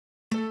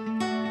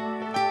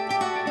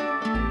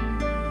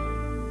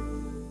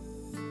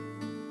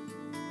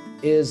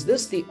Is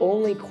this the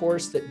only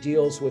course that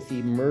deals with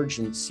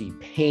emergency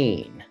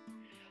pain?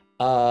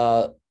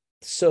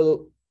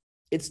 So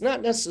it's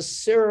not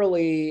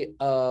necessarily,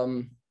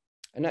 I'm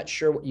not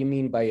sure what you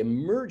mean by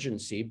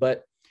emergency,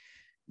 but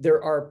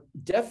there are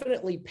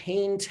definitely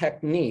pain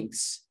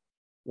techniques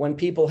when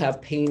people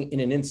have pain in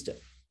an instant.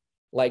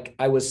 Like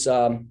I was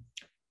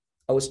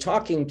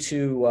talking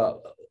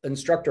to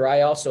instructor.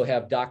 I also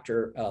have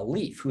Dr.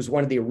 Leaf, who's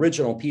one of the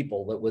original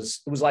people that it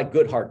was like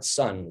Goodhart's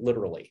son,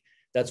 literally.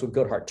 That's what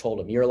Goodhart told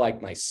him. You're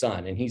like my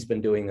son. And he's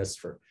been doing this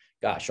for,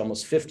 gosh,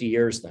 almost 50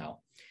 years now.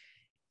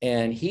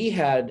 And he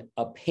had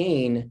a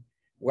pain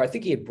where I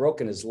think he had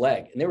broken his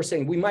leg. And they were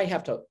saying, we might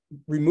have to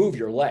remove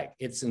your leg.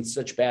 It's in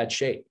such bad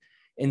shape.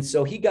 And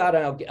so he got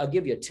on, I'll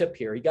give you a tip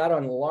here. He got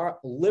on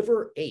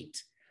liver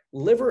 8.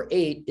 Liver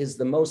 8 is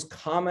the most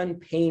common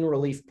pain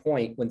relief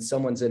point when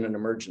someone's in an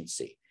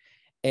emergency.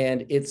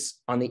 And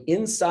it's on the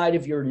inside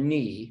of your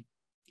knee,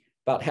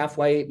 about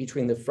halfway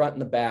between the front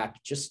and the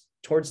back, just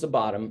towards the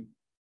bottom.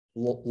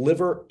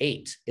 Liver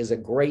 8 is a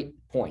great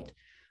point.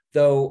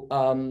 Though,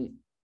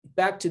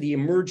 back to the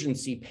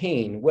emergency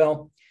pain.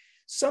 Well,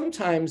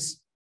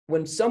 sometimes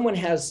when someone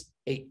has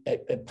a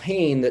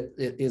pain that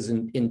is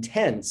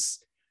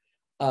intense,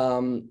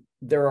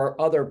 there are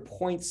other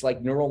points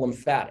like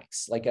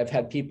neurolymphatics. Like I've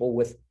had people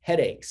with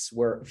headaches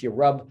where if you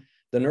rub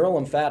the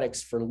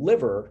neurolymphatics for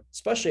liver,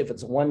 especially if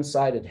it's a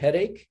one-sided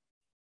headache,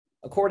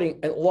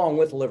 along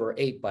with liver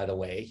 8, by the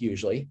way,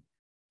 usually,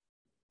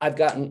 I've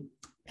gotten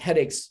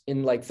headaches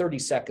in like 30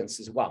 seconds.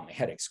 Is wow, my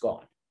headache's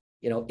gone.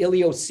 You know,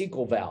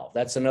 ileocecal valve,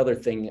 that's another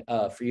thing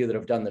for you that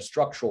have done the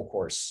structural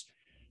course.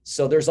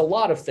 So there's a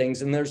lot of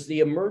things, and there's the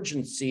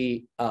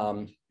emergency,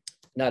 not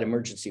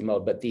emergency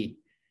mode, but the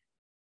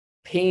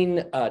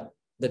pain,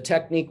 the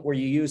technique where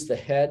you use the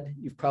head.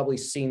 You've probably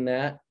seen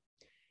that.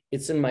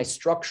 It's in my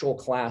structural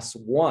class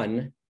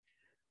 1.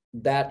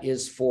 That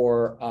is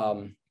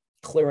for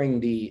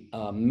clearing the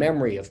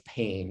memory of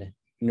pain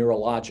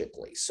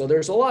neurologically. So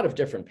there's a lot of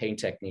different pain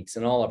techniques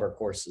in all of our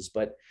courses,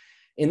 but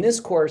in this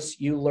course,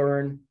 you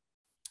learn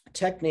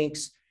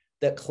techniques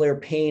that clear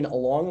pain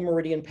along a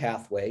meridian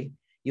pathway.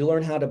 You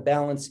learn how to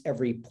balance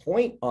every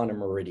point on a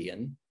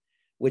meridian,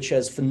 which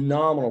has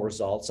phenomenal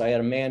results. I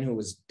had a man who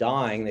was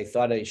dying. They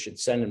thought I should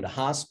send him to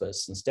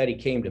hospice. Instead, he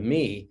came to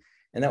me,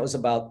 and that was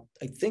about,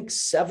 I think,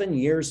 7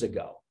 years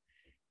ago.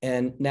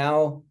 And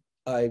now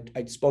I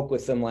spoke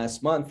with him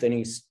last month, and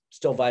he's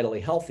still vitally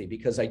healthy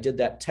because I did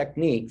that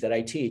technique that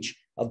I teach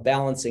of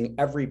balancing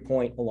every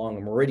point along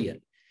a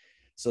meridian.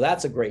 So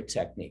that's a great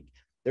technique.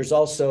 There's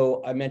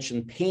also, I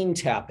mentioned pain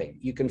tapping.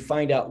 You can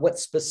find out what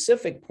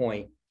specific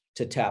point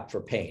to tap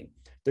for pain.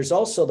 There's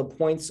also the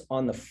points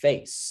on the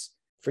face.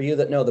 For you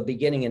that know the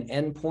beginning and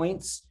end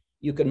points,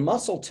 you can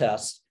muscle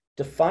test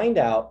to find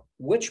out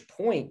which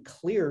point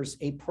clears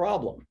a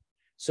problem.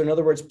 So in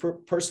other words,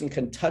 person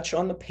can touch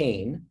on the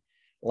pain,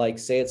 like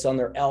say it's on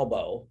their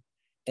elbow,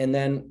 and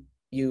then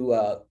you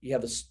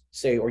have a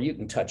say, or you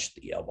can touch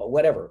the elbow,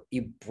 whatever.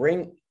 You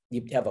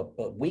have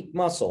a weak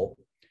muscle.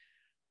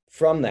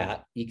 From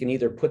that, you can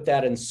either put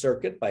that in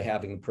circuit by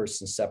having the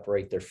person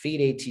separate their feet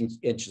 18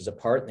 inches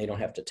apart and they don't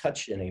have to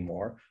touch it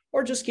anymore,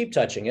 or just keep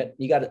touching it.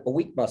 You got a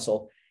weak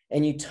muscle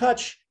and you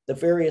touch the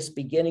various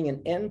beginning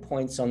and end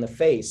points on the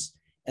face.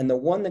 And the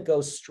one that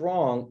goes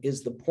strong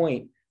is the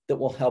point that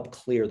will help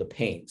clear the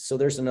pain. So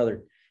there's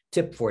another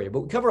tip for you,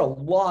 but we cover a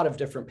lot of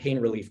different pain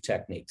relief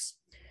techniques.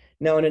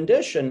 Now, in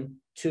addition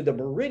to the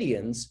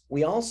meridians,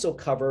 we also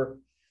cover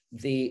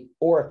the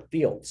Auric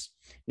Fields.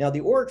 Now,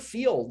 the Auric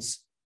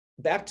Fields,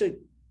 back to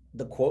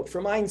the quote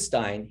from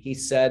Einstein, he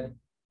said,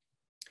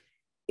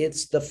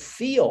 it's the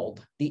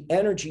field, the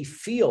energy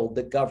field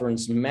that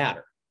governs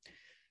matter.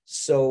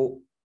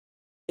 So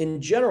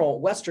in general,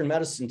 Western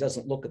medicine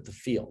doesn't look at the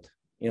field.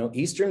 You know,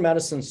 Eastern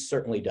medicine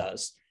certainly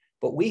does,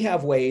 but we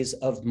have ways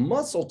of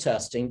muscle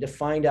testing to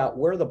find out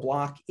where the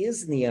block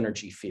is in the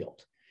energy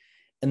field.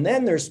 And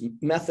then there's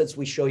methods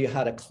we show you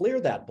how to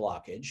clear that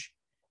blockage.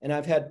 And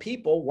I've had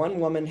people, one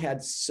woman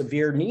had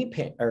severe knee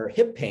pain or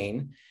hip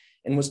pain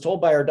and was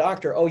told by her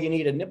doctor, oh, you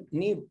need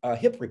a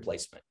hip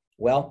replacement.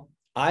 Well,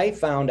 I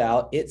found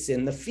out it's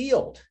in the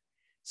field.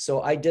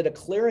 So I did a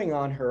clearing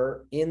on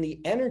her in the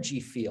energy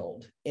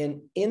field.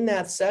 And in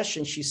that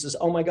session, she says,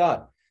 oh my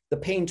God, the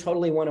pain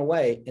totally went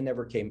away and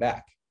never came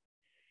back.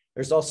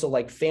 There's also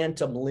like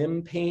phantom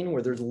limb pain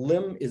where their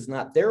limb is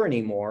not there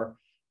anymore,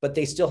 but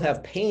they still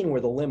have pain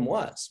where the limb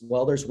was.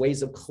 Well, there's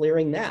ways of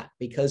clearing that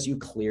because you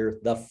clear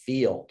the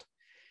field.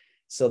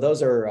 So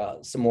those are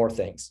some more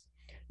things.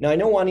 Now, I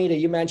know, Juanita,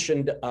 you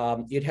mentioned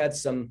you'd had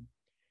some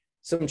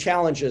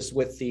challenges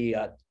with the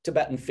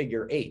Tibetan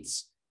figure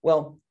 8s.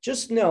 Well,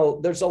 just know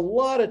there's a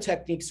lot of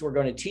techniques we're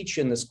going to teach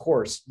you in this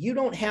course. You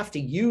don't have to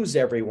use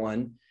every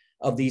one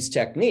of these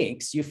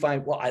techniques. You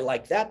find, well, I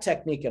like that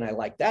technique and I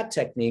like that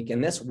technique,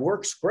 and this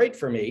works great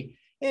for me.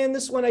 And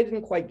this one I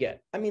didn't quite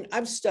get. I mean,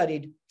 I've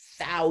studied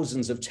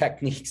thousands of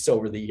techniques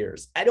over the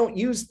years. I don't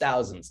use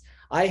thousands.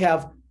 I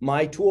have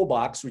my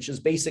toolbox, which is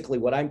basically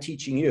what I'm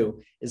teaching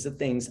you, is the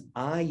things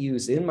I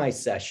use in my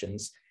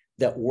sessions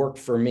that work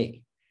for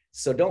me.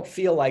 So don't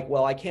feel like,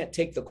 well, I can't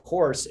take the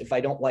course if I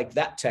don't like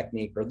that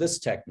technique or this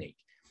technique.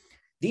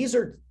 These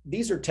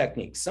are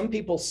techniques. Some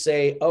people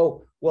say,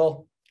 oh,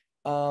 well,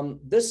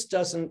 this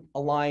doesn't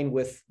align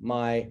with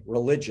my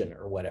religion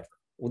or whatever.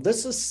 Well,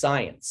 this is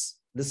science.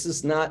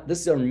 These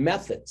are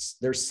methods.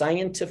 They're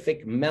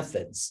scientific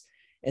methods.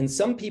 And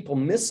some people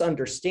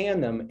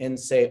misunderstand them and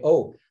say,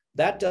 oh,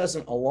 that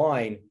doesn't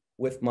align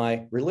with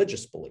my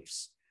religious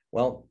beliefs.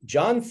 Well,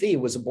 John Thie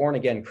was a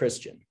born-again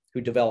Christian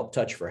who developed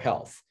Touch for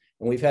Health.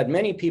 And we've had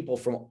many people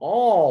from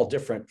all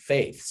different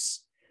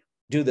faiths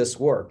do this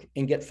work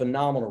and get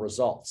phenomenal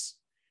results.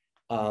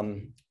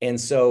 And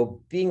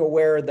so being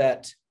aware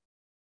that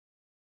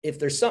if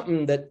there's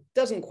something that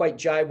doesn't quite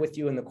jive with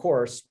you in the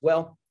course,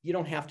 well, you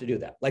don't have to do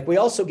that. Like we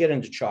also get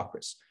into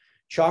chakras.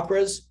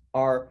 Chakras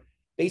are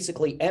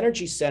basically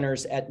energy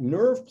centers at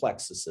nerve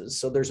plexuses.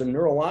 So there's a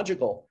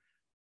neurological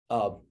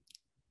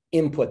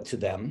input to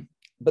them,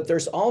 but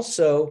there's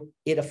also,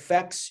 it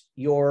affects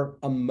your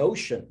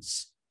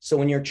emotions. So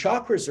when your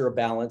chakras are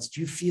balanced,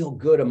 you feel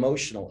good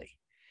emotionally.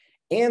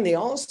 And they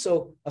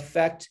also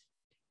affect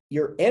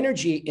your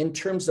energy in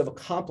terms of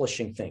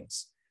accomplishing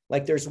things.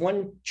 Like there's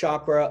one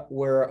chakra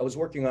where I was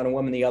working on a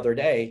woman the other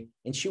day,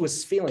 and she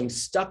was feeling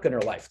stuck in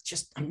her life.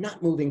 Just, I'm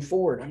not moving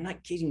forward. I'm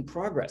not getting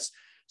progress.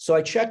 So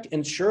I checked,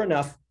 and sure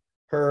enough,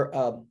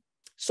 her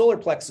solar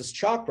plexus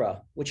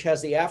chakra, which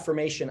has the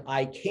affirmation,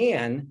 I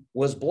can,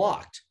 was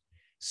blocked.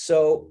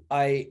 So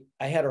I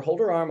had her hold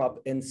her arm up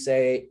and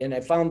say, and I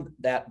found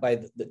that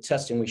by the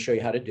testing we show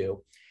you how to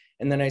do.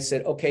 And then I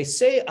said, okay,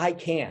 say I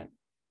can.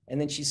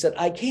 And then she said,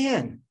 I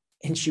can.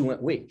 And she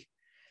went weak.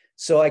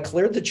 So I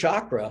cleared the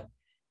chakra.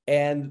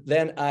 And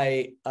then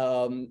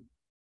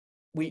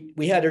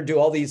we had her do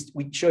all these,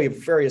 we show you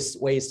various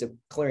ways of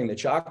clearing the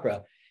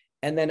chakra.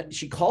 And then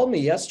she called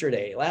me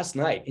last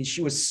night, and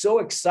she was so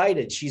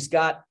excited. She's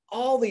got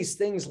all these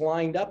things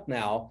lined up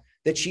now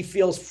that she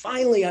feels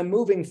finally I'm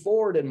moving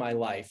forward in my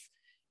life,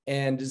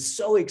 and is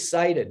so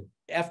excited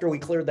after we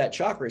cleared that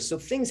chakra. So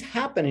things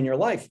happen in your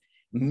life,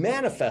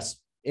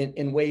 manifest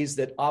in ways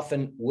that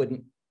often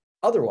wouldn't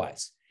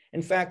otherwise.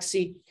 In fact,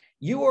 see,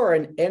 you are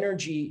an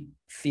energy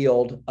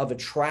field of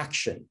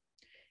attraction,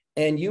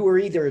 and you are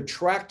either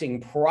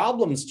attracting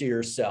problems to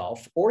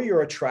yourself or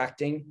you're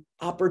attracting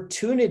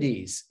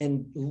opportunities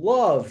and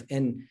love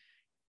and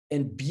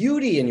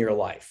beauty in your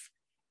life.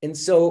 And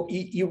so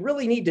you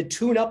really need to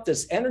tune up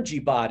this energy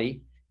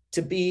body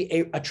to be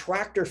a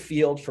attractor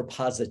field for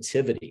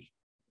positivity.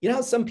 You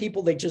know, some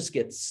people, they just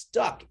get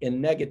stuck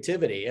in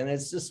negativity, and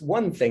it's just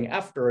one thing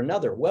after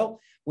another. Well,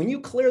 when you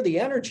clear the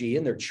energy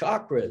in their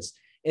chakras,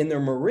 in their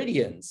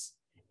meridians,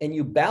 and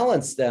you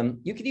balance them,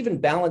 you can even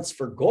balance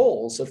for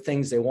goals of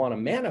things they want to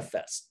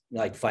manifest,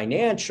 like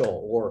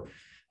financial or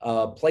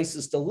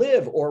places to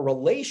live or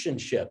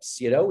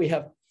relationships. You know, we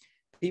have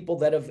people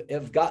that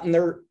have gotten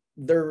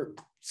their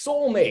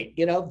soulmate,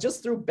 you know,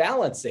 just through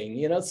balancing,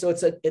 you know, so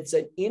it's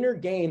an inner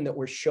game that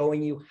we're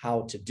showing you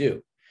how to do.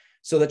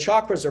 So the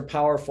chakras are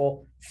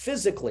powerful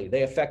physically.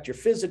 They affect your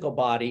physical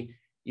body,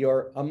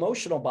 your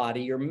emotional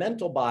body, your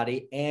mental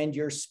body, and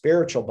your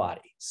spiritual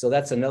body. So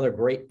that's another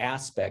great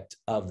aspect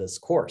of this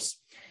course.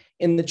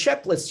 In the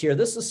checklist here,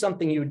 this is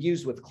something you would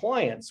use with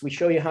clients. We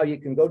show you how you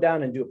can go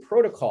down and do a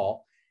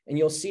protocol, and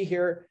you'll see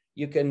here,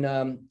 you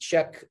can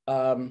check,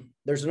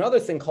 there's another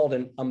thing called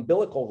an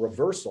umbilical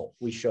reversal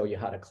we show you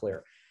how to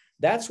clear.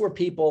 That's where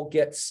people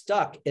get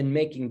stuck in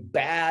making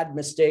bad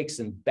mistakes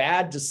and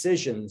bad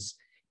decisions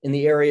in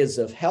the areas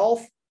of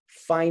health,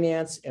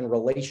 finance, and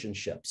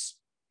relationships.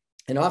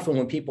 And often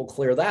when people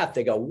clear that,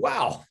 they go,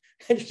 wow,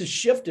 I just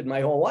shifted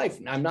my whole life.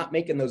 And I'm not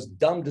making those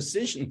dumb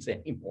decisions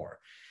anymore.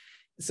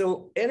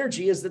 So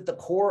energy is at the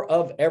core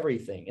of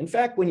everything. In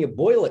fact, when you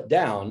boil it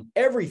down,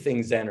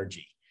 everything's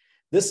energy.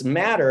 This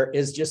matter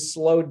is just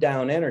slowed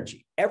down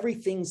energy.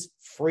 Everything's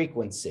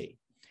frequency.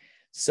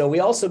 So we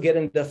also get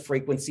into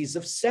frequencies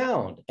of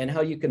sound and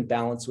how you can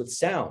balance with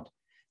sound.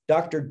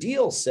 Dr.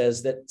 Deal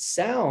says that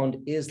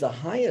sound is the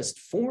highest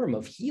form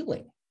of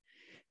healing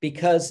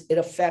because it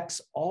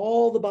affects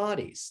all the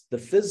bodies, the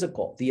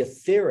physical, the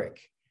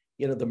etheric,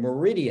 you know, the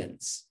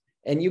meridians.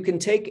 And you can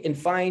take and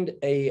find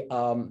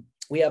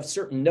we have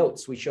certain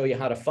notes we show you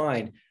how to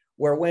find,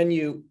 where when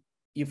you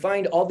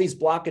find all these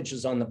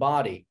blockages on the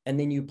body, and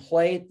then you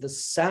play the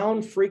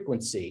sound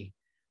frequency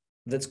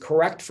that's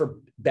correct for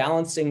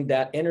balancing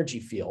that energy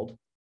field,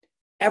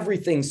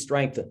 everything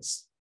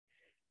strengthens.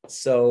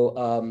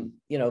 So,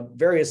 you know,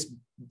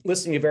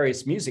 listening to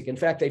various music. In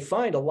fact, they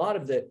find a lot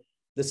of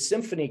the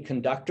symphony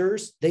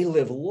conductors, they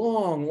live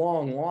long,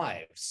 long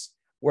lives,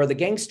 where the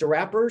gangster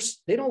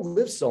rappers, they don't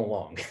live so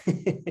long,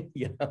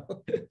 you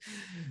know?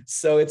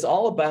 So it's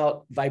all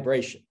about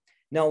vibration.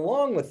 Now,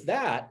 along with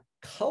that,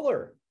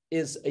 color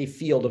is a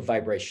field of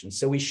vibration.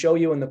 So we show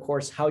you in the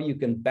course how you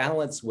can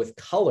balance with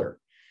color.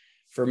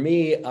 For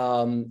me,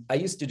 I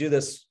used to do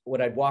this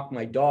when I'd walk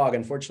my dog.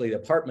 Unfortunately, the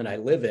apartment I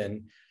live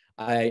in,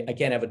 I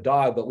can't have a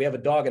dog, but we have a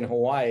dog in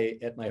Hawaii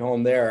at my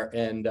home there.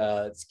 And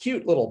it's a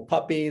cute little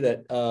puppy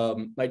that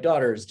my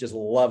daughter is just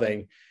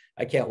loving.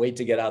 I can't wait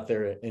to get out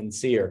there and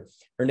see her.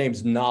 Her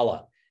name's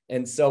Nala.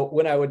 And so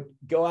when I would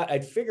go out,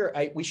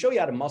 we show you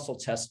how to muscle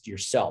test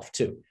yourself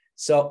too.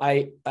 So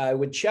I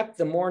would check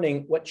the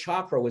morning what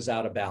chakra was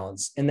out of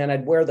balance. And then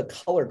I'd wear the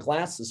color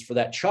glasses for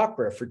that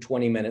chakra for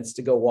 20 minutes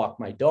to go walk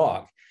my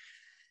dog.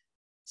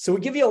 So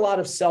we give you a lot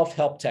of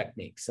self-help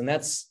techniques. And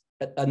that's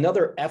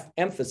another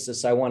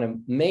emphasis I want to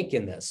make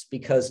in this,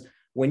 because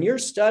when you're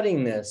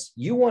studying this,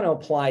 you want to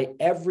apply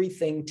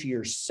everything to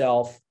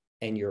yourself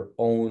and your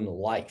own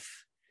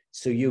life.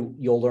 So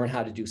you'll learn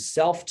how to do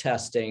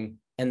self-testing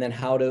and then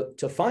how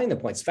to find the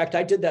points. In fact,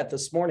 I did that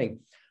this morning.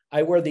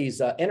 I wear these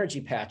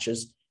energy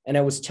patches, and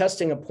I was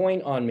testing a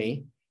point on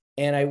me,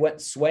 and I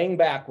went swaying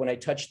back when I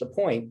touched the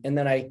point. And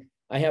then I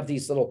have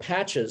these little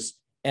patches,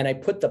 and I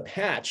put the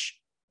patch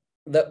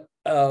that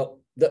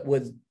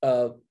would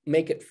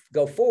make it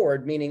go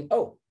forward, meaning,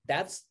 oh,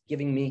 that's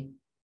giving me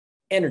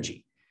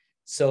energy.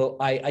 So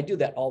I do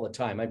that all the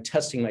time. I'm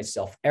testing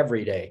myself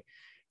every day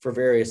for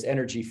various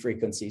energy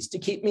frequencies to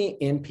keep me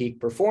in peak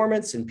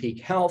performance and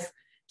peak health,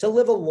 to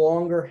live a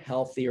longer,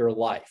 healthier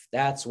life.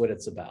 That's what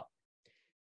it's about.